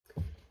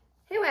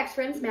Hey Wax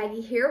friends, Maggie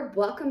here.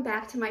 Welcome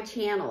back to my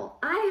channel.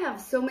 I have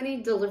so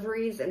many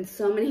deliveries and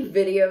so many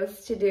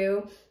videos to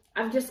do.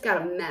 I've just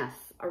got a mess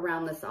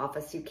around this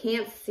office. You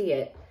can't see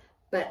it,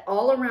 but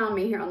all around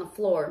me here on the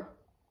floor,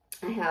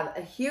 I have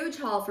a huge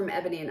haul from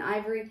Ebony and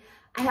Ivory.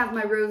 I have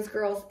my Rose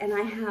Girls and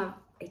I have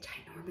a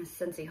ginormous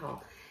Scentsy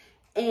haul.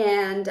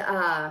 And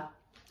I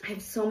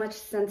have so much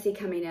Scentsy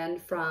coming in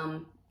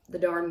from the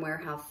darn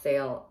warehouse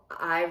sale.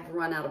 I've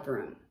run out of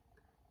room.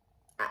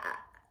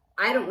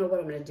 I don't know what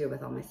I'm going to do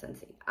with all my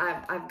Scentsy.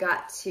 I've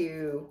got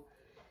to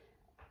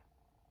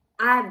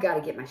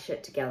get my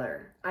shit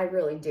together. I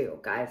really do,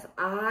 guys.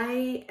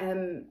 I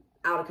am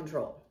out of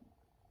control.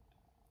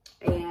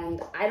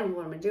 And I don't know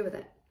what I'm going to do with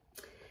it.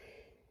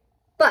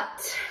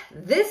 But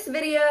this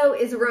video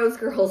is a Rose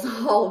Girls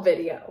haul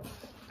video.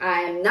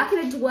 I'm not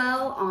going to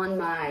dwell on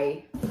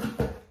my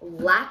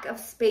lack of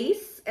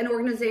space and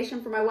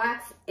organization for my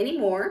wax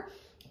anymore,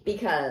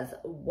 because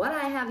what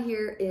I have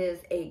here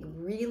is a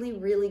really,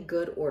 really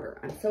good order.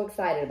 I'm so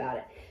excited about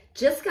it.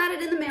 Just got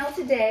it in the mail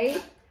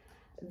today.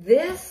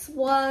 This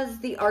was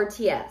the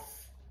RTS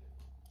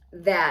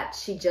that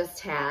she just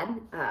had.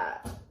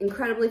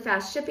 Incredibly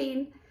fast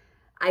shipping.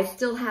 I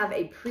still have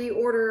a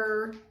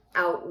pre-order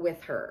out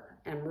with her.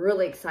 And I'm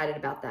really excited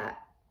about that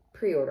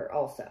pre-order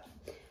also.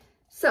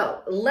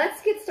 So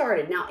let's get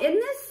started. Now in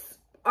this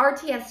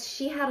RTS,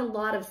 she had a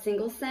lot of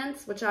single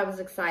scents, which I was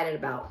excited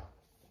about.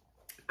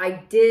 I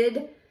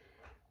did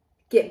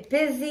get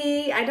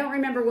busy. I don't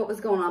remember what was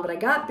going on, but I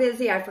got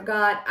busy. I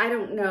forgot. I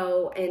don't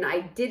know. And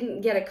I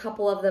didn't get a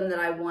couple of them that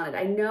I wanted.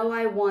 I know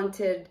I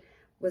wanted,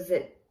 was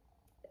it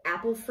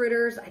apple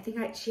fritters? I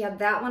think she had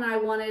that one I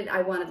wanted.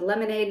 I wanted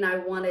lemonade and I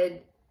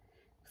wanted,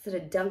 was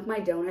it a Dunk My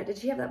Donut? Did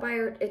she have that by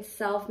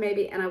itself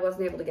maybe? And I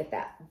wasn't able to get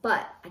that.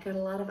 But I got a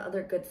lot of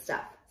other good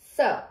stuff.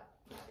 So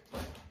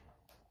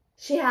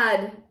she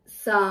had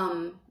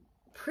some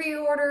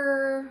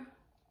pre-order,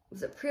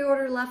 was it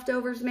pre-order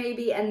leftovers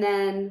maybe, and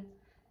then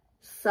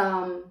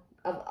some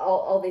of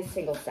all these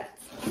single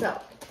sets. So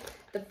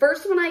the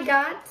first one I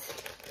got,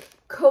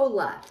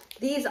 cola.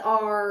 These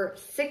are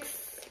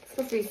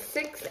supposed to be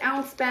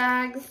 6-ounce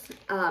bags,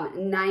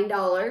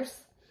 $9.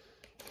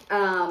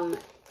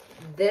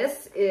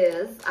 This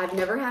is, I've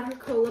never had her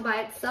cola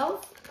by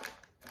itself,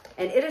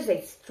 and it is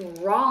a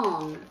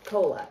strong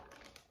cola.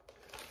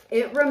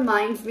 It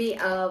reminds me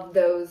of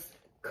those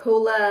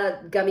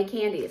cola gummy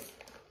candies.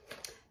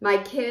 My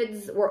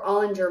kids were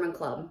all in German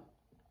club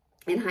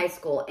in high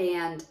school,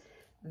 and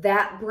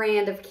that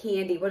brand of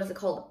candy, what is it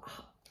called?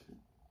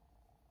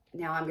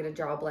 Now I'm going to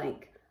draw a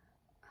blank.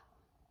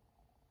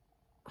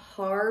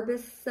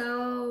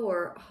 Harbiso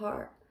or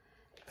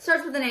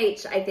starts with an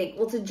H, I think.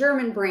 Well, it's a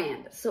German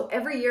brand. So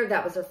every year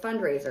that was their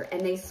fundraiser,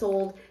 and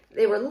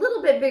they were a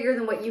little bit bigger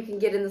than what you can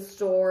get in the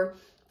store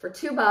for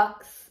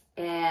 $2,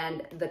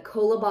 and the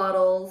cola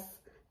bottles,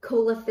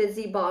 cola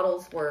fizzy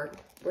bottles were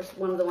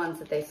one of the ones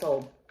that they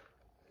sold.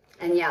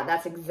 And yeah,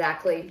 that's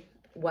exactly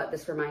what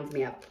this reminds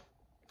me of.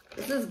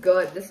 This is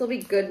good. This will be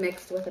good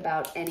mixed with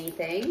about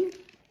anything.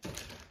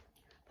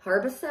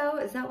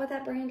 Harbiso, is that what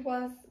that brand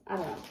was? I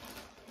don't know.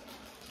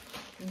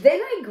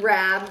 Then I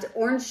grabbed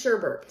orange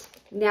sherbet.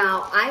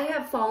 Now, I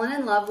have fallen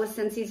in love with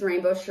Scentsy's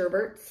rainbow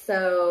sherbet,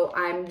 so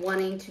I'm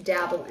wanting to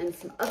dabble in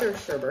some other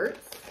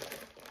sherbets.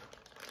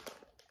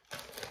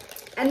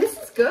 And this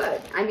is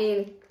good. I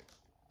mean,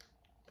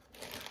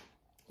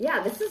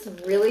 yeah, this is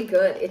really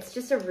good. It's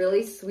just a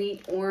really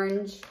sweet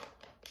orange,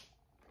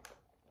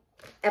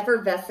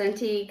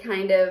 effervescent-y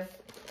kind of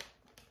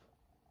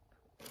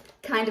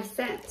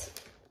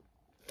scent.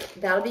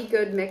 That'll be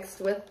good mixed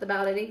with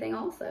about anything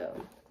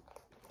also.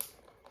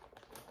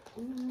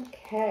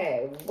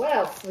 Okay, what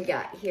else we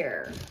got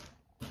here?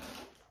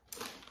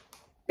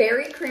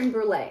 Berry creme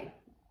brulee.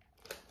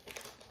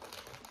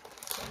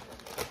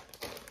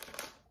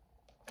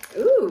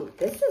 Ooh,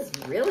 this is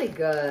really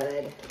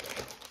good.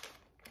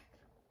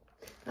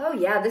 Oh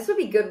yeah, this would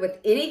be good with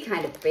any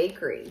kind of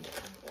bakery.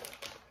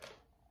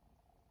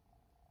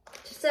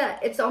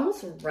 It's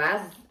almost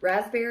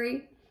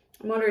raspberry.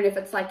 I'm wondering if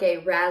it's like a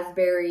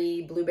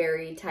raspberry,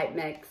 blueberry type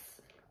mix.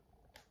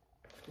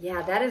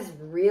 Yeah, that is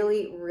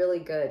really, really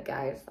good,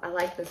 guys. I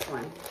like this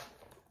one.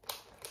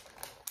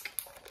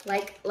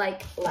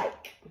 Like.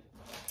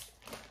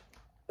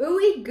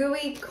 Ooey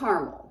gooey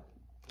caramel.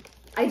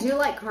 I do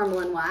like caramel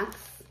and wax.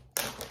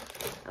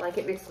 I like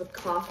it mixed with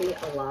coffee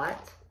a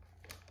lot.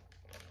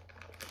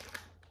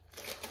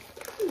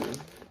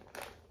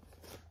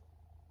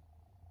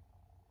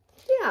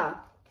 Yeah.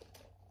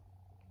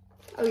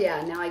 Oh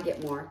yeah, now I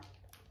get more.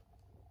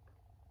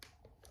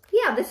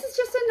 Yeah, this is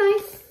just a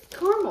nice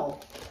caramel.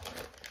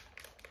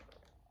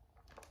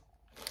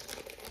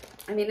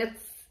 I mean,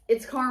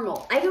 it's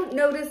caramel. I don't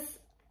notice,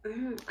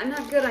 I'm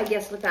not good, I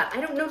guess, with that. I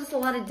don't notice a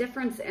lot of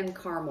difference in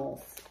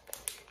caramels.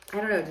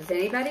 I don't know, does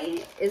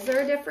anybody? Is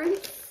there a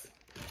difference?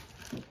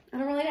 I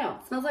don't really know.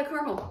 It smells like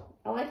caramel.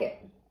 I like it.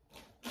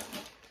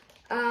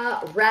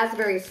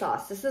 Raspberry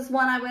sauce. This is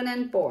one I went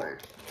in for.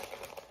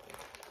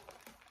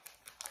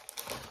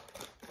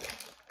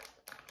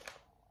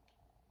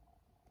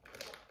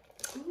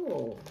 Ooh,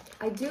 Oh,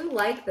 I do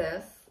like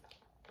this.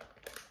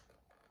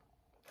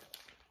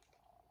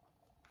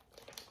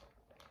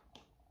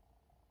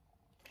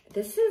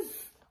 This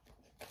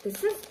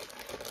is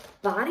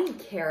body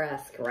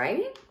care-esque,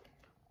 right?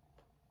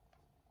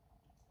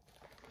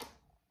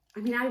 I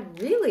mean, I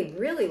really,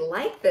 really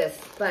like this,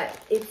 but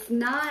it's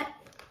not,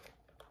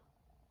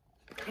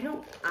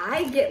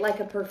 I get like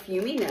a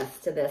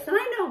perfuminess to this. And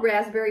I know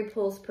raspberry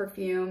pulls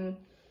perfume,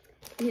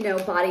 you know,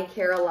 body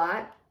care a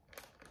lot.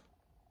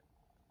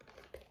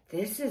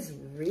 This is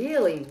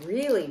really,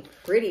 really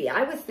pretty.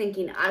 I was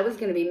thinking I was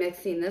going to be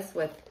mixing this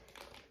with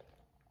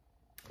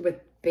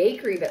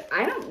bakery, but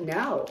I don't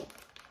know.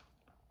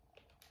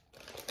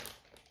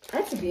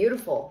 That's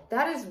beautiful.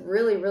 That is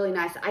really, really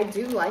nice. I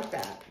do like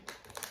that.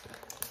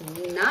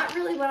 Not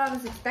really what I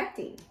was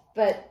expecting,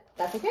 but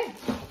that's okay.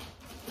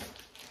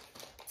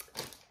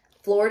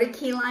 Florida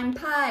key lime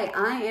pie.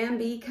 I am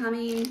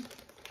becoming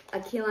a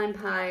key lime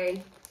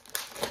pie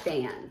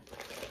fan.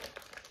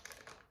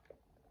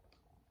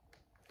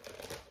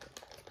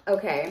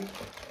 Okay.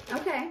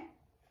 Okay.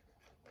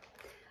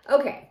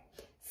 Okay.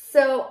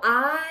 So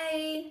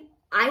I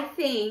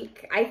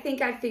think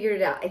I figured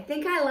it out. I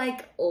think I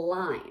like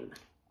lime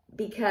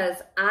because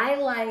I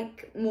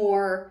like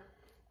more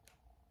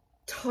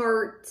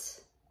tart,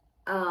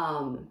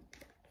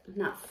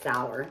 not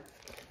sour,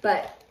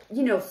 but,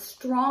 you know,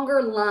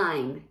 stronger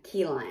lime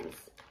key limes.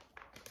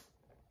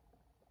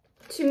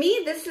 To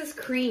me, this is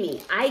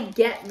creamy. I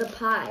get the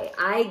pie.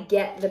 I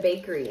get the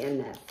bakery in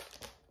this.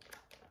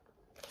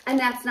 And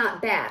that's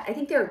not bad. I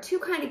think there are two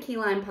kind of key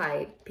lime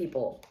pie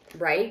people,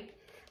 right?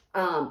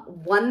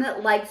 One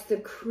that likes the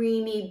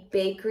creamy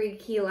bakery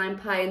key lime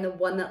pie and the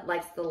one that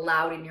likes the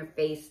loud in your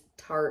face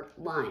tart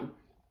lime.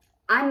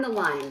 I'm the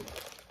lime.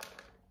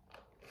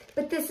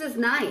 But this is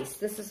nice.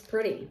 This is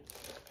pretty.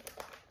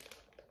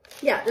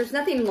 Yeah, there's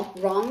nothing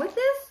wrong with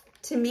this.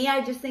 To me,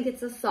 I just think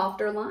it's a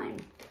softer lime.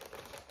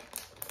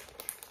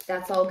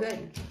 That's all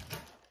good.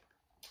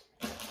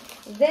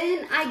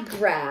 Then I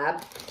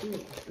grabbed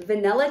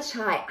vanilla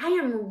chai. I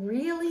am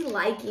really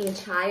liking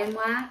chai and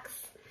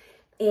wax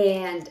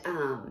and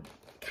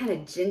kind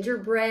of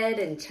gingerbread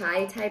and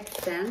chai type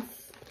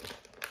scents.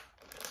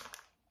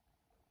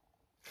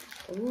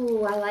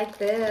 Ooh, I like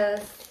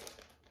this.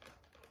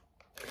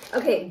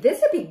 Okay,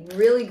 this would be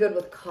really good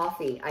with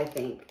coffee, I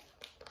think.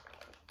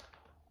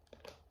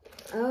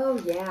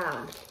 Oh,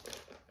 yeah.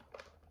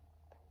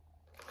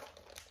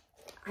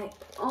 I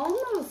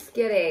almost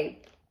get a...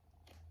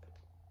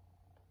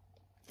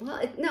 Well,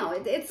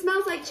 it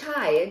smells like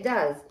chai. It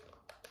does.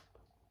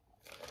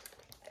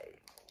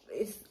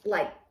 It's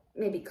like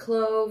maybe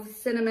cloves,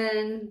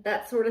 cinnamon,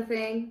 that sort of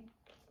thing.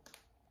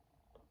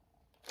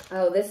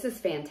 Oh, this is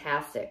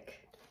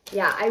fantastic.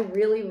 Yeah, I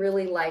really,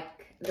 really like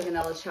the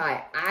vanilla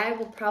chai. I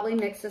will probably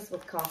mix this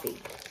with coffee.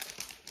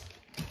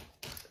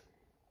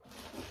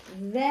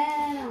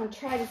 Then I'll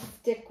try to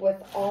stick with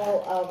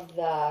all of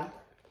the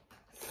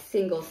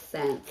single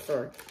scents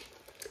or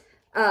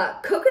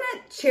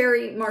coconut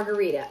cherry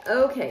margarita.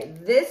 Okay,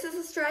 this is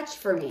a stretch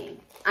for me.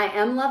 I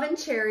am loving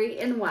cherry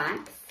in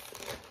wax.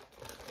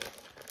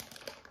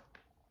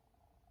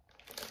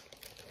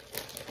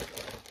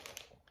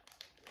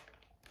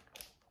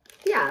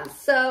 Yeah,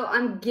 so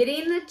I'm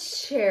getting the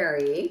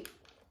cherry.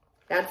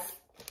 That's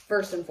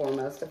first and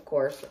foremost, of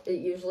course. It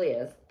usually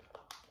is.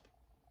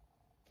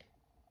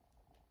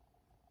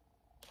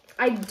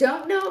 I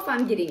don't know if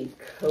I'm getting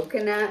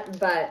coconut,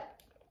 but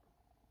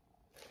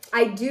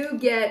I do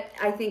get,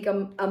 I think,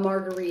 a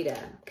margarita.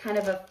 Kind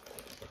of a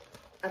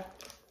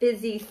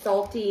fizzy,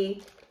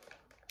 salty.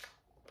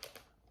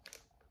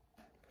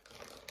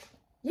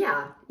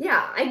 Yeah,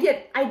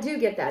 I do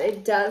get that.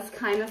 It does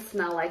kind of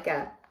smell like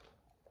a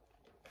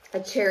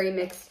cherry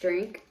mixed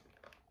drink.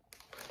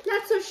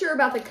 Not so sure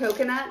about the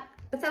coconut,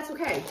 but that's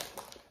okay.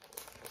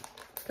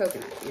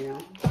 Coconut, you know.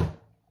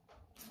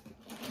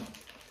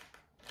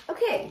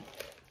 Okay,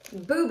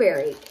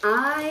 blueberry.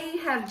 I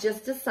have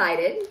just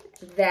decided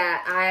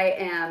that I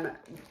am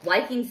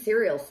liking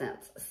cereal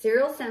scents.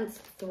 Cereal scents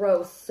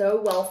throw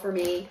so well for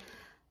me.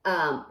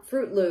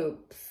 Fruit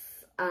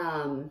Loops,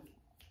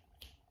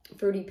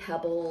 Fruity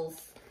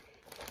Pebbles.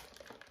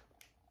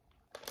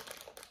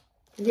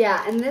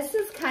 Yeah, and this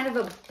is kind of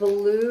a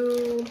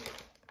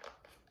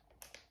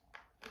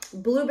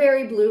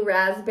blueberry, blue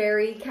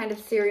raspberry kind of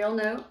cereal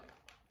note.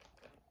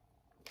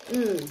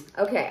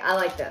 Okay, I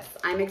like this.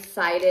 I'm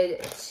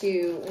excited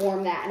to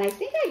warm that. And I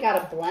think I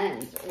got a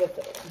blend with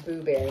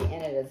blueberry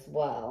in it as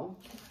well.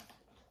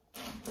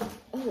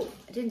 Oh,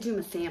 I didn't do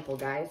my sample,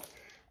 guys.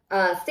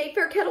 State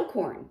Fair kettle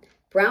corn.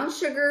 Brown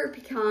sugar,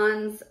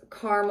 pecans,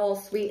 caramel,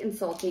 sweet and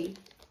salty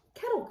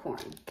kettle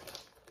corn.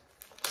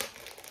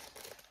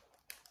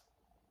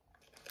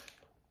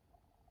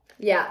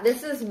 Yeah,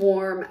 this is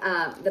warm.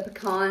 The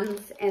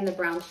pecans and the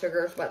brown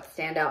sugar is what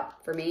stand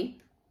out for me,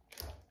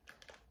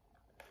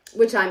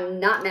 which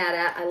I'm not mad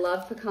at. I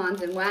love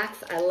pecans and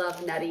wax. I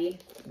love nutty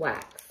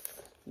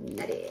wax.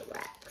 Nutty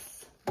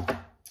wax.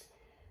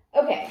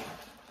 Okay.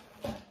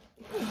 I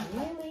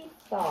really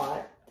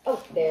thought,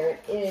 oh, there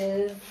it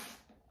is.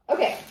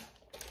 Okay.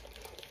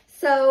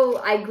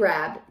 So I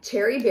grabbed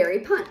Cherry Berry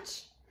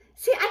Punch.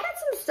 See, I got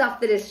some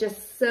stuff that is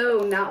just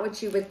so not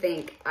what you would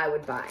think I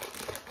would buy.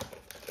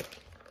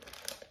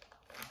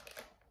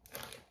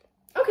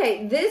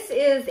 Okay, this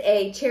is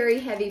a cherry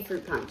heavy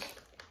fruit punch.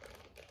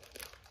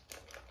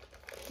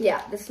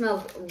 Yeah, this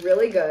smells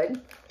really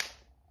good.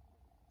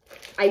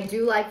 I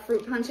do like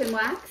fruit punch and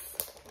wax,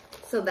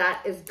 so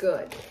that is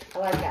good. I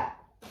like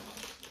that.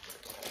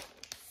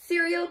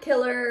 Serial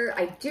Killer.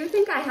 I do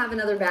think I have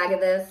another bag of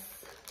this.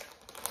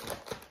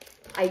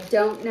 I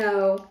don't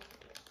know.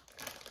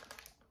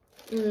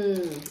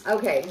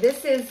 Okay,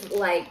 this is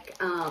like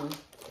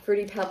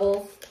Fruity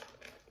Pebbles.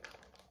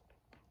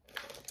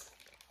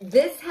 Does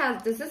this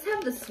have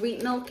the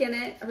sweet milk in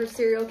it, her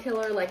Serial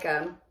Killer? Like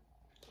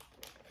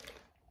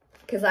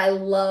because I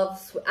love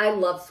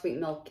sweet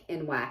milk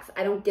in wax.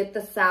 I don't get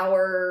the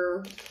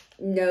sour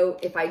note.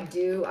 If I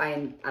do,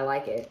 I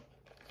like it.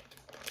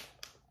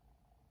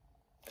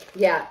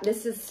 Yeah,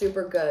 this is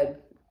super good.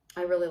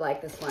 I really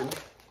like this one.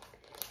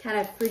 Kind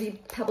of Fruity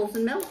Pebbles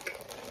and milk.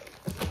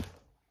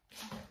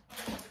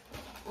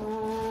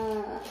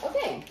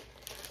 Okay.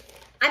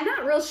 I'm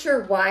not real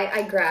sure why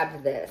I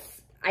grabbed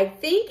this. I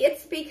think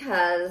it's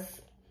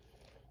because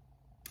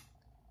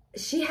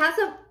she has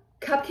a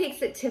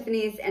Cupcakes at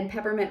Tiffany's and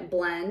Peppermint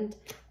blend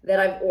that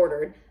I've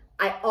ordered.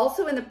 I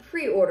also, in the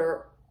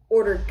pre-order,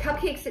 ordered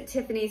Cupcakes at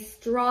Tiffany's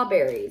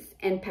Strawberries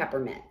and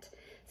Peppermint.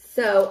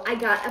 So I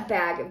got a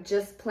bag of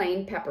just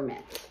plain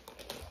peppermint.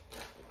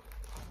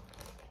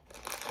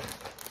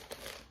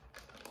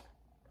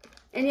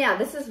 And yeah,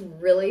 this is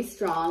really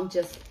strong,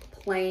 just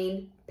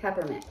plain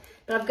peppermint.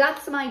 But I've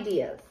got some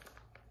ideas.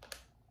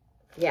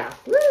 Yeah,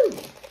 woo!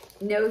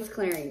 Nose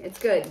clearing, it's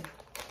good.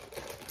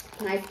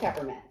 Nice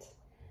peppermint.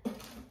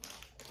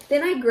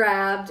 Then I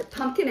grabbed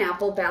Pumpkin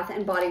Apple Bath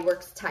 & Body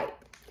Works Type.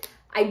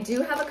 I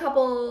do have a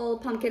couple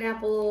Pumpkin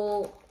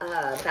Apple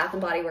Bath &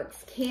 Body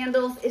Works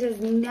candles. It has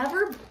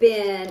never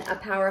been a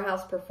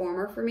powerhouse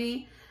performer for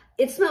me.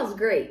 It smells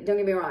great, don't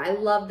get me wrong. I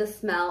love the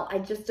smell. I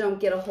just don't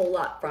get a whole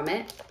lot from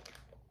it.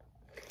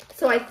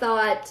 So I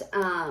thought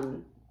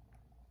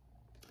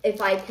if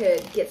I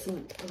could get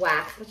some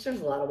wax, which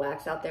there's a lot of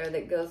wax out there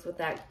that goes with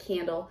that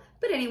candle.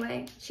 But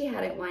anyway, she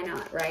had it, why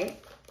not,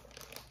 right?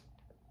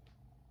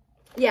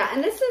 Yeah,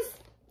 and this is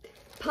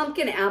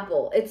pumpkin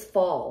apple. It's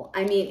fall.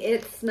 I mean,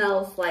 it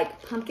smells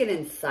like pumpkin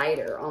and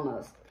cider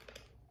almost.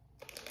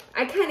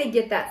 I kind of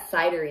get that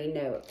cidery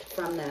note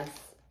from this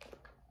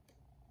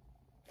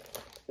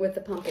with the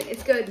pumpkin.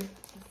 It's good. It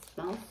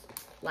smells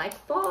like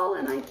fall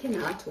and I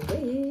cannot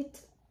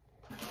wait.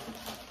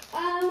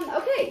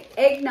 Okay,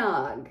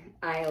 eggnog.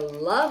 I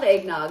love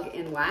eggnog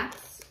in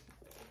wax.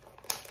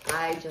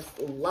 I just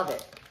love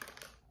it.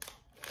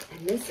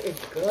 And this is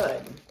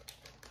good.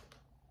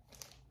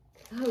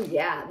 Oh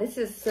yeah, this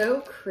is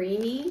so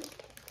creamy.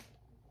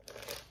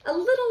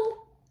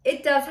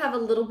 It does have a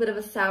little bit of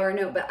a sour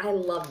note, but I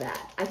love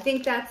that. I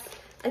think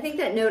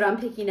that note I'm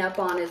picking up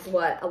on is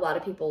what a lot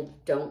of people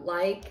don't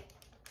like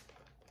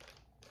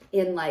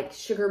in like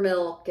sugar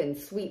milk and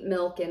sweet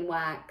milk in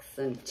wax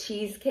and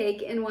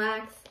cheesecake in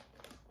wax.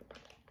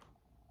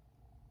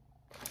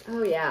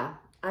 Oh yeah,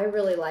 I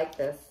really like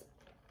this.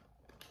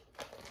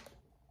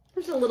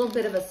 There's a little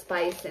bit of a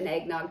spice in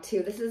eggnog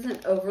too. This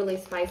isn't overly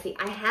spicy.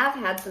 I have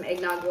had some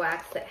eggnog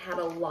wax that had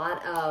a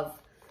lot of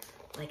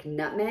like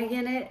nutmeg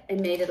in it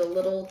and made it a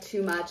little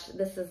too much.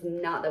 This is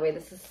not that way.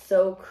 This is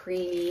so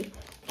creamy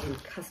and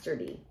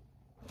custardy.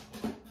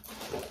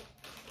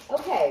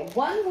 Okay,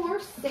 one more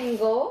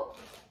single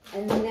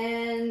and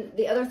then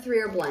the other three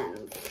are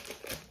blends.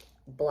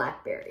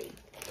 Blackberry.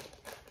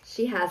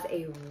 She has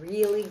a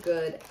really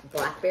good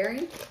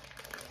blackberry.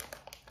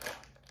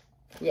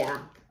 Yeah.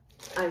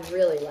 I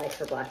really like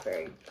her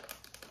blackberry.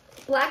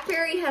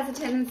 Blackberry has a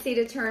tendency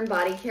to turn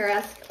body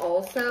care-esque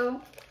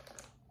also.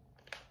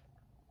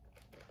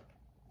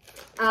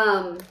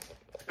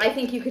 I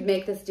think you could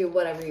make this do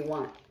whatever you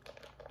want.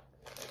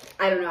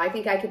 I don't know. I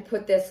think I could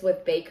put this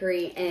with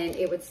bakery and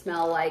it would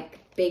smell like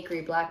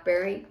bakery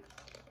blackberry.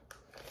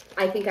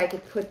 I think I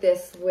could put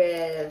this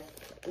with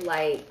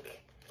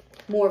like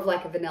more of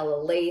like a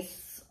vanilla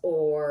lace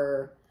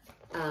or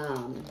I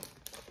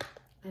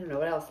don't know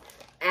what else.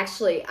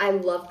 Actually, I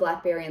love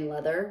blackberry and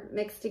leather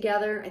mixed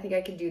together. I think I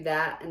could do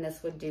that, and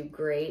this would do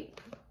great.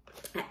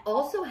 I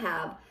also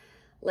have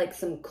like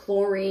some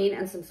chlorine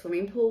and some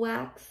swimming pool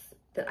wax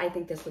that I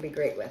think this would be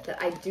great with, that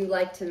I do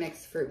like to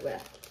mix fruit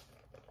with.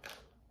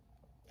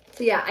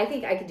 So yeah, I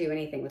think I could do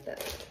anything with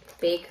this.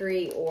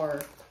 Bakery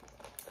or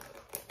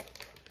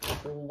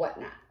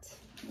whatnot.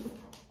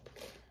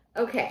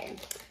 Okay,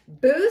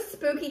 Boo's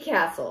Spooky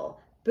Castle.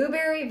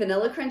 Blueberry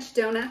Vanilla Crunch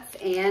Donuts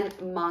and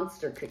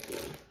Monster Cookie.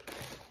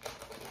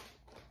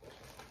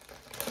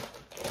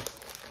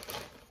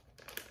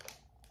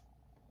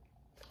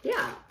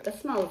 Yeah, that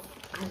smells,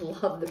 I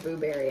love the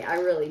blueberry. I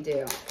really do.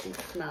 It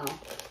smells.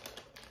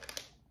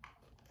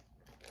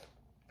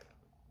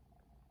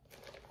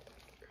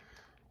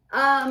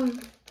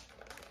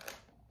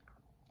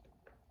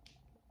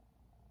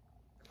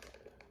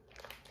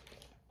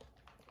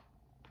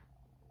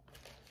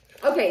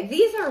 Okay,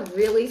 these are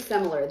really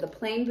similar. The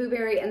plain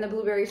blueberry and the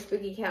blueberry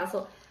spooky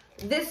castle.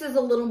 This is a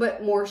little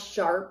bit more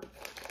sharp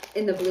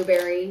in the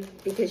blueberry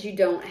because you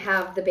don't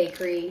have the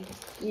bakery,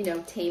 you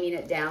know, taming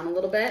it down a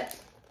little bit.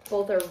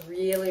 Both are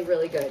really,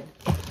 really good.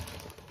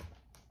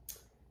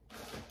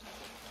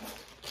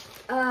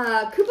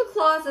 Koopa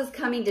Claus is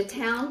coming to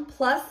town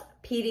plus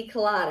pina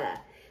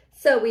colada.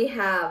 So we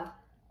have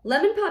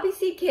lemon poppy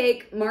seed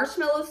cake,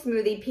 marshmallow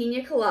smoothie,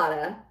 pina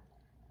colada,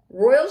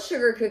 royal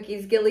sugar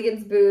cookies,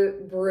 Gilligan's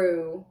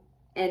brew,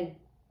 and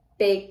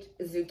baked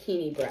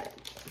zucchini bread.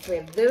 So we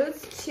have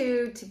those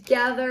two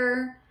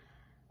together.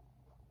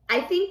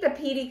 I think the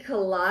pina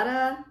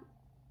colada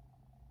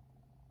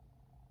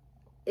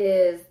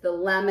is the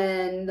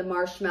lemon, the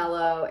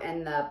marshmallow,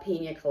 and the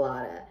pina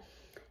colada.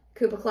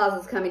 Koopa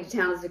Claus is coming to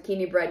town,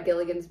 zucchini bread,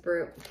 Gilligan's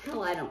brew.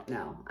 Hell, I don't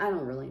know. I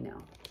don't really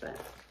know. But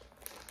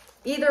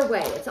either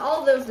way, it's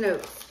all those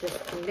notes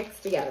just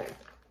mixed together.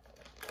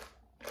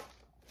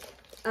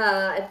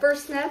 At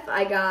first sniff,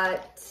 I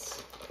got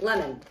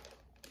lemon.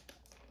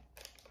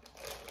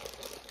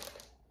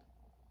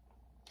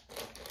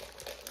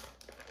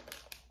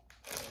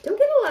 Don't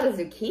get a lot of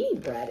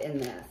zucchini bread in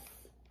this.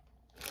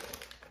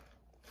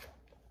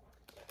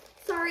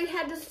 Sorry,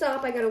 had to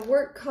stop. I got a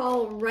work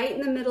call right in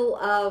the middle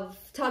of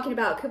talking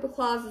about Koopa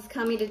Claus is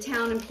coming to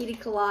town and pina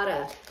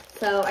colada.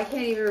 So I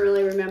can't even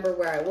really remember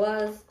where I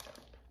was.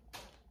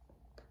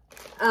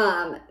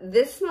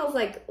 This smells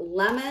like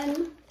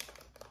lemon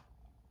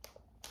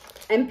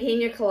and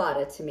pina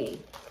colada to me.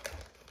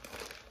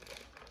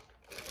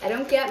 I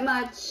don't get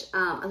much,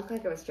 I look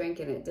like I was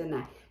drinking it, didn't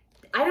I?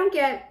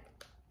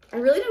 I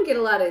really don't get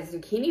a lot of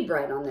zucchini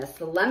bread on this.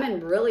 The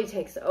lemon really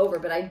takes over,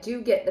 but I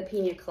do get the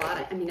pina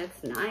colada. I mean,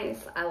 it's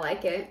nice. I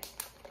like it.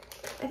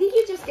 I think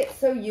you just get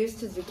so used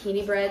to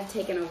zucchini bread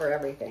taking over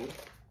everything.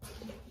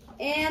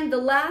 And the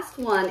last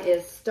one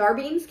is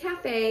Starbeans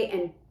Cafe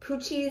and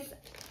Poochie's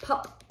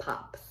Pup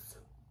Pops.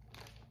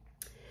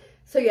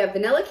 So you have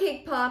vanilla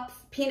cake pops,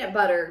 peanut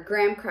butter,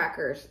 graham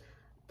crackers,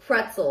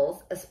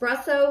 pretzels,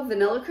 espresso,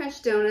 vanilla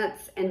crunch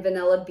donuts, and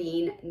vanilla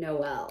bean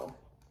Noel.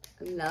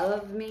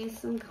 Love me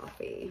some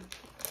coffee.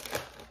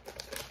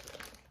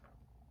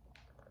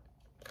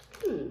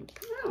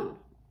 Oh.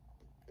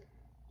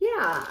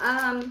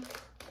 Yeah,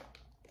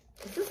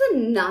 this is a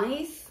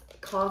nice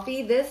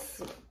coffee.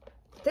 This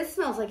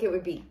smells like it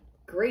would be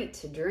great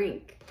to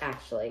drink,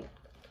 actually.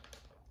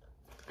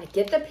 I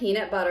get the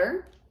peanut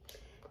butter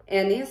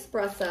and the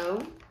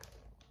espresso.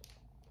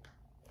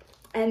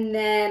 And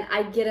then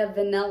I get a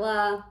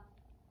vanilla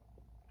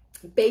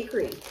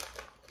bakery.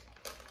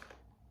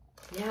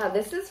 Yeah,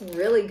 this is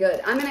really good.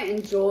 I'm going to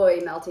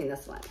enjoy melting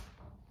this one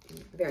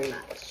very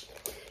much.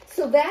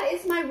 So that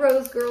is my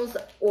Rose Girls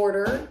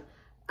order.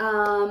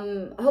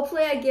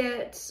 Hopefully I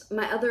get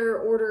my other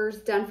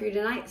orders done for you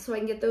tonight so I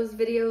can get those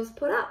videos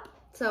put up.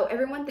 So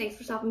everyone, thanks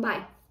for stopping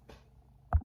by.